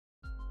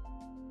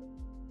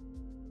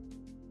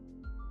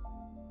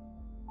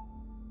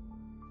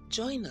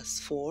Join us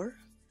for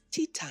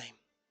tea time.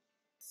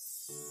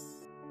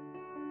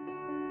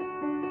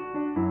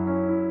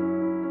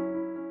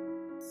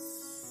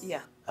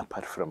 Yeah.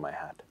 Apart from my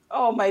heart.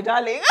 Oh, my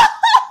darling.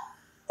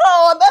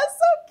 Oh, that's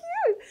so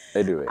cute.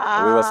 Anyway,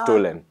 we were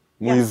stolen.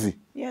 Muizi.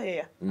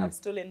 Yeah. I've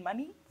stolen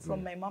money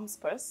from my mom's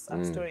purse.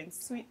 I've stolen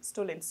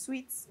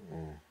sweets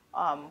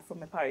from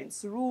my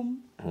parents'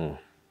 room.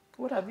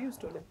 What have you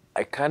stolen?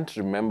 I can't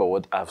remember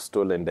what I've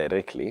stolen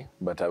directly,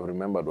 but I've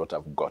remembered what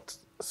I've got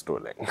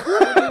stolen.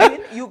 What do you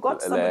mean? You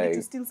got somebody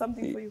to steal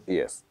something for you?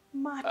 Yes.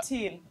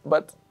 Martin.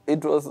 But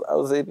it was, I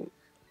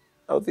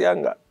was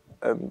younger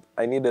and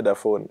I needed a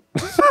phone.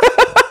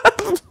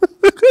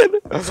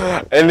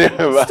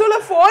 Anyway, Stole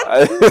a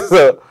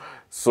phone?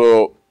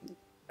 so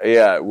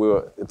yeah, it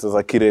was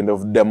a kid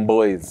of them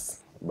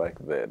boys back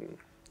then.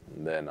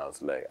 And then I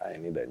was like, I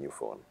need a new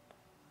phone.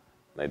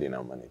 And I didn't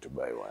have money to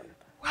buy one.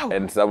 Wow.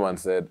 And someone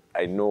said,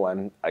 I know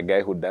a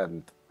guy who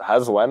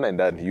has one and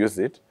doesn't use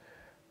it,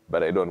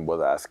 but I don't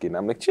bother asking.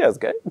 I'm like, cheers,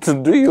 guy.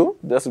 Do you?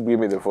 Just give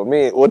me the phone.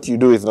 Me, what you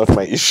do is not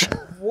my issue.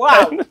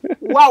 Wow.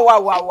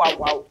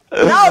 Wow.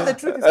 Now the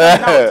truth is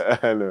coming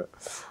out. I know.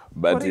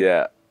 But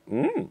yeah.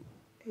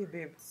 Hey,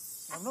 babe.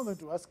 I'm not going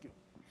to ask you.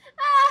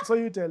 So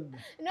you tell me.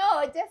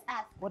 No, just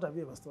ask. What have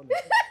you ever stolen?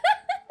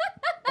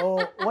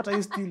 Or what are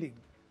you stealing?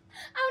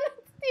 I'm not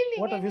stealing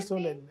What have you anything.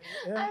 stolen?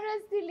 Yeah. I'm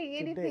not stealing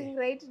anything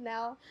right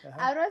now.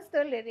 I've not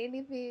stolen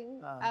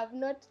anything. I've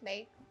not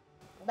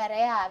but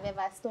yeah, I've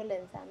ever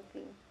stolen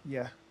something.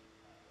 Yeah.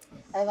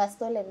 I've ever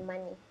stolen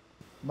money.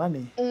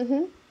 Money?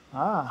 Mm-hmm.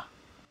 Ah.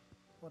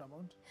 What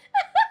amount?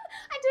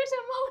 I don't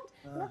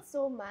amount. Not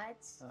so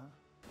much.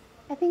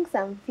 I think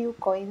some few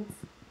coins.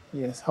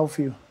 Yes. How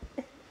few?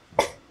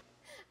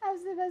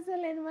 I've ever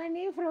stolen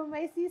money from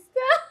my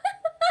sister.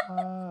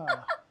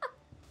 Ah.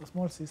 A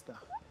small sister.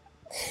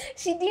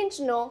 She didn't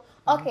know.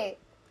 Okay.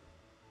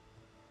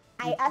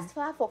 I asked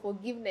her for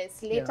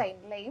forgiveness later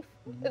in life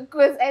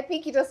because I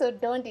think it also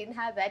dawned in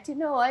her that, you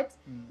know what,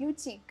 you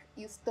chick,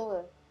 you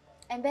stole.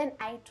 And then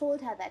I told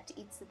her that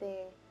it's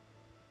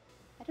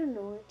I don't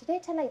know, did I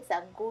tell her it's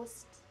a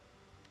ghost?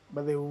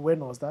 But when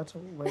was that?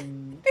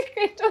 When I think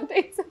I told her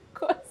it's a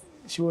ghost.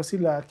 she was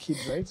still a kid,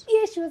 right?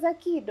 Yeah, she was a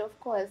kid, of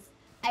course.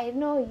 I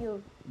know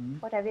you.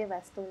 What have you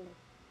ever stolen?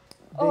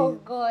 Oh,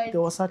 God.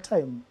 There was a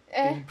time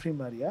in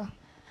primary, yeah?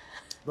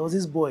 There was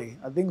this boy,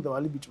 I think they were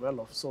a little bit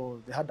well off,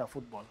 so they had a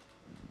football.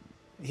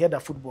 He had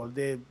a football,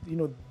 the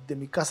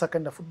Mikasa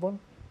kind of football.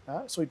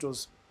 So it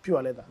was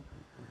pure leather.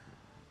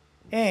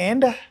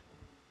 And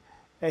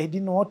he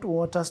didn't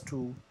want us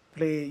to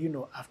play,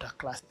 after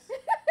classes.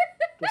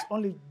 It was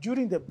only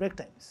during the break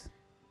times.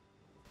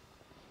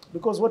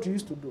 Because what we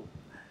used to do,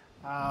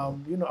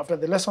 after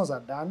the lessons are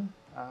done,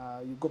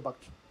 you go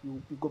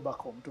back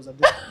home. It was a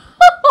day.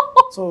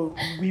 So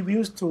we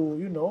used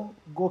to,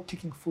 go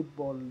kicking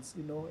footballs,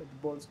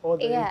 balls all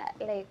the way. Yeah,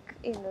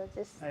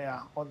 just...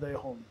 Yeah, all the way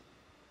home.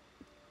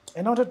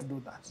 And I wanted to do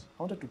that.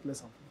 I wanted to play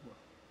some football.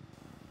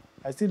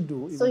 I still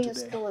do, even so you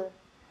today. Stole?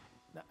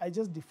 I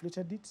just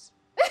deflated it.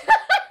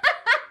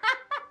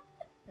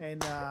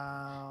 And...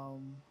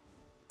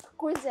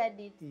 Kuja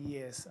did?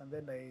 Yes, and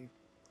then I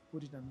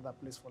put it in another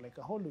place for like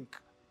a whole week.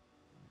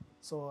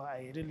 So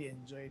I really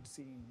enjoyed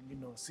seeing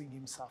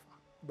him suffer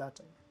that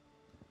time.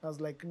 I was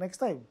like, next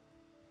time.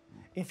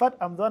 In fact,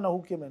 I'm the one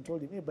who came and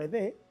told him, hey, by the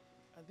way,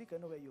 I think I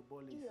know where your ball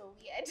is. You're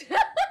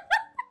weird.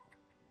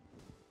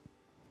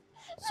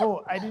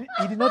 So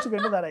he did not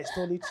even know that I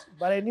stole it,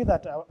 but I knew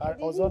that I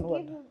was on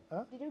one.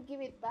 Did you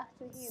give it back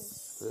to him?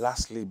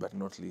 Lastly but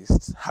not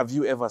least, have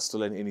you ever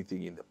stolen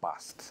anything in the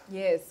past?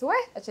 Yes.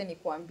 Acha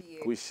nikwambie.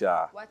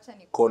 Kusha. Wacha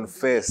nikwambie.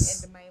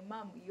 Confess. And my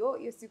mom, yo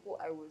siku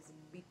I was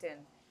beaten.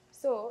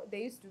 So there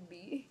used to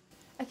be,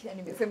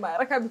 nimesema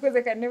haraka because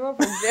I can never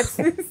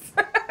forget this.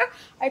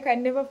 I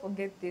can never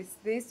forget this.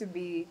 There used to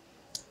be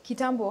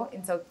Kitambo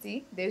in South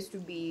Sea. There used to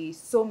be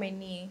so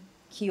many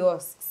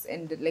kiosks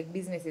and like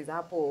businesses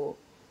hapo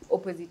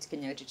opposite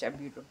Kenya Literature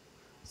Bureau.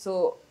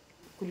 So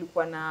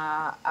kulikuwa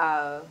na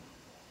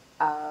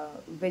a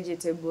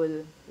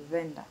vegetable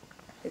vendor.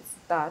 It's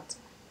that.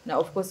 Now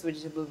of course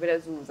vegetable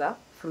vendors uza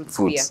fruits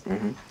pia.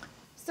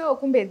 So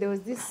kumbe there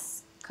was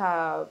this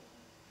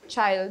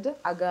child,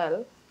 a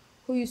girl,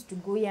 who used to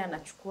go here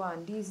anachukua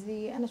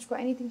ndizi, anachukua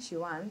anything she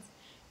wants,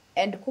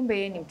 and kumbe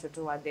yeye ni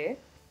mtoto wa the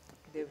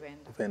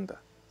vendor.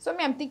 So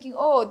me, I'm thinking,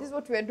 oh, this is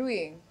what we're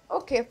doing.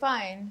 Okay,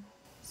 fine.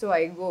 So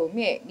I go.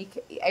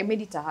 I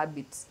made it a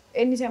habit.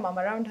 Anytime I'm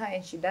around her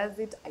and she does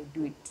it, I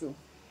do it too.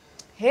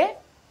 Hey,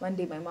 one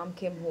day my mom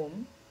came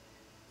home.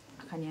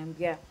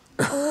 Akaniambia,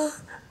 oh,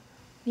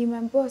 ni my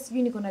boss,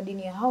 sijui niko na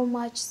deni ya how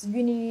much,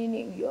 sijui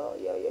nini. Yo.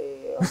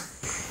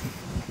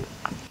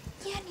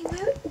 Yani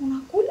wewe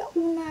unakula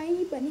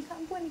unaiba,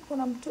 nikaambiwa niko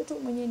na mtoto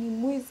mwenye ni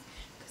mwizi.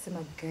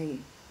 Akasema, guy,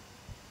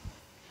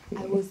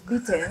 I was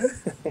beaten.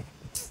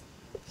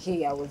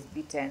 I was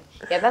beaten.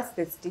 Yeah, that's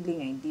the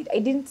stealing I did. I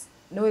didn't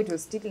know it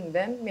was stealing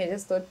then. I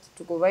just thought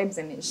to go vibes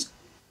and ish.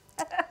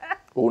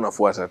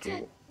 Unafuata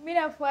tu. Mimi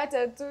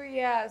nafuata tu,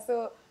 yeah.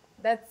 So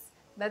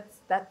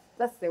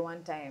that's the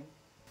one time.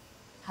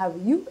 Have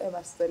you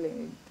ever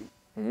stolen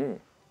anything?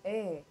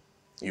 Eh.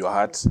 Your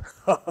heart.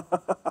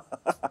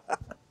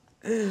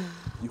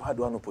 You had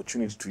one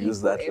opportunity to use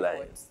Equal that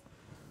line. effort.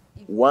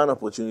 One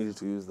opportunity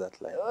to use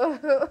that line.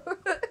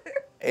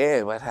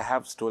 But I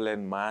have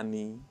stolen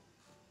money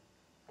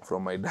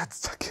from my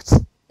dad's jacket.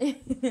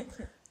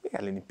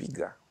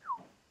 Alinipiga.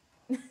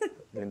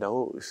 Nenda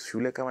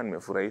shule kama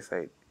nimefurahi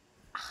side.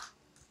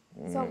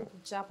 So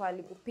kuchapa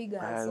alikupiga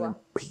haswa.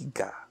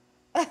 Alinipiga.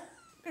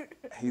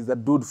 He's a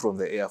dude from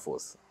the Air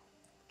Force.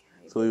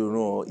 So you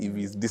know, if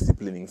he's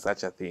disciplining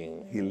such a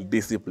thing, he'll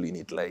discipline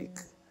it like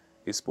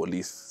it's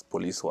police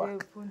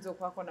work. Funzo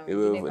kwako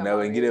na Na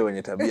wengine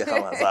wenye tabia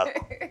kama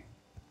zako.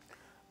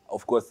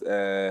 Of course,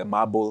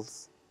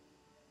 marbles.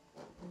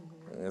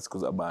 Siku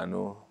za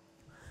bano.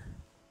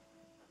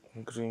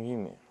 Kitu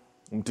kingine.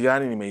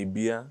 Mtihani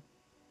nimeibia.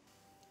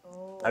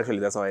 Actually,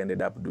 that's how I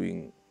ended up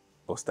doing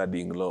or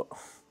studying law.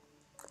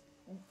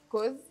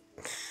 Cause?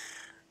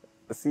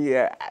 See,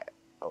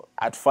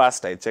 at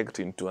first I checked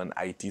into an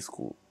IT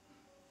school.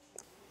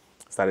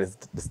 Started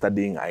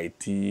studying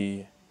IT.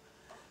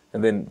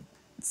 And then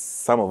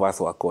some of us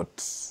were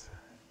caught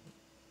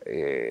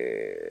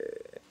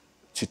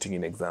cheating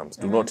in exams.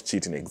 Do not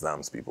cheat in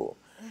exams, people.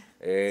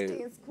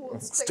 Stay in school.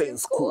 Stay in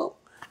school.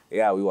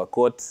 Yeah, we were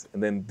caught.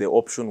 And then the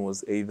option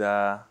was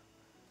either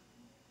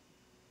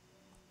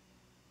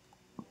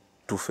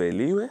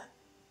tufeliwe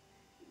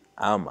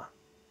ama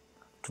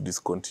to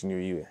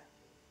discontinue iwe.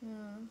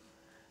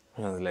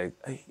 I was like,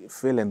 I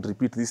fail and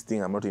repeat this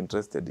thing I'm not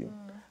interested in.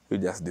 You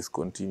just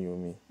discontinue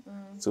me.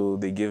 So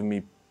they gave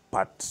me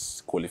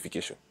part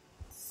qualification.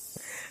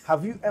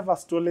 Have you ever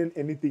stolen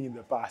anything in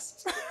the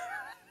past?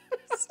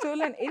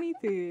 Stolen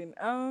anything?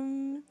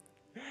 I'm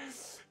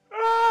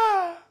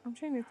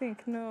trying to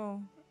think.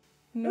 No,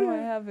 I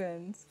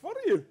haven't. For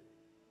real?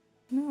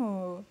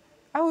 No.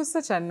 I was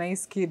such a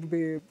nice kid,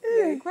 babe.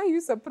 Like, why are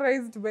you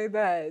surprised by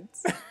that?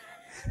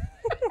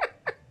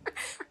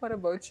 What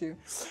about you?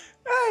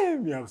 I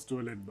have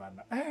stolen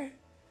banana.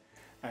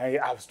 I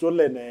have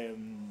stolen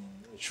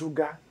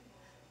sugar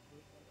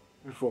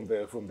from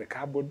the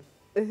cupboard.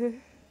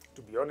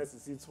 To be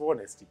honest, it's for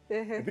honesty.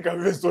 I think I've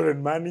even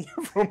stolen money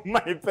from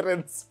my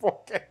parents'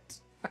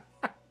 pocket.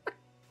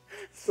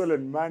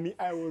 Stolen money,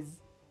 I was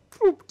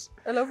pooped.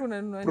 Alafu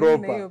unanunua Proper.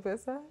 nini na hiyo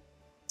pesa?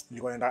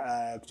 Nilikuwa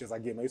naenda kucheza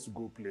game. I used to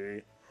go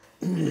play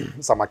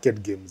some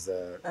arcade games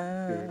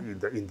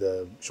in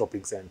the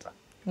shopping center.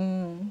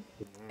 And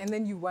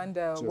then you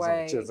wonder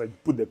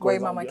Put the why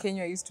coins Mama on there.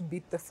 Kenya used to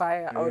beat the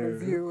fire out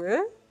of you,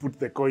 eh? Put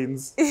the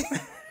coins.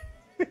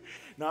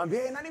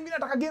 Naambia, nani mimi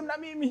nataka game na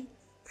mimi?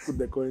 Put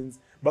the coins.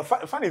 But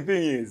funny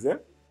thing is,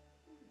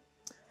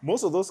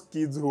 most of those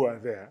kids who are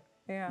there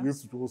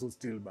used to also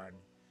steal money.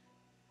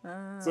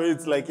 So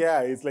it's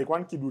like,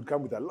 one kid would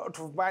come with a lot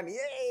of money.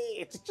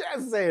 Hey,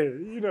 Chelsea,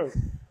 you know.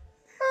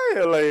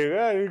 You're like,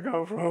 where you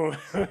come from?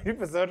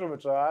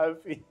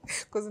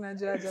 Because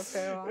unajua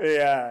hajapewa.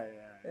 Yeah.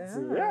 So,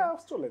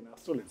 I've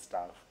stolen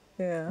stuff.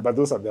 Yeah. But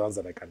those are the ones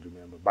that I can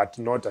remember. But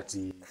not at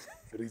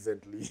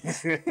recently.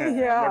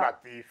 Yeah. Not a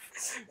thief.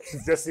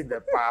 It's just in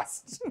the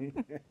past.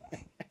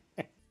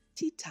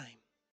 Tea time.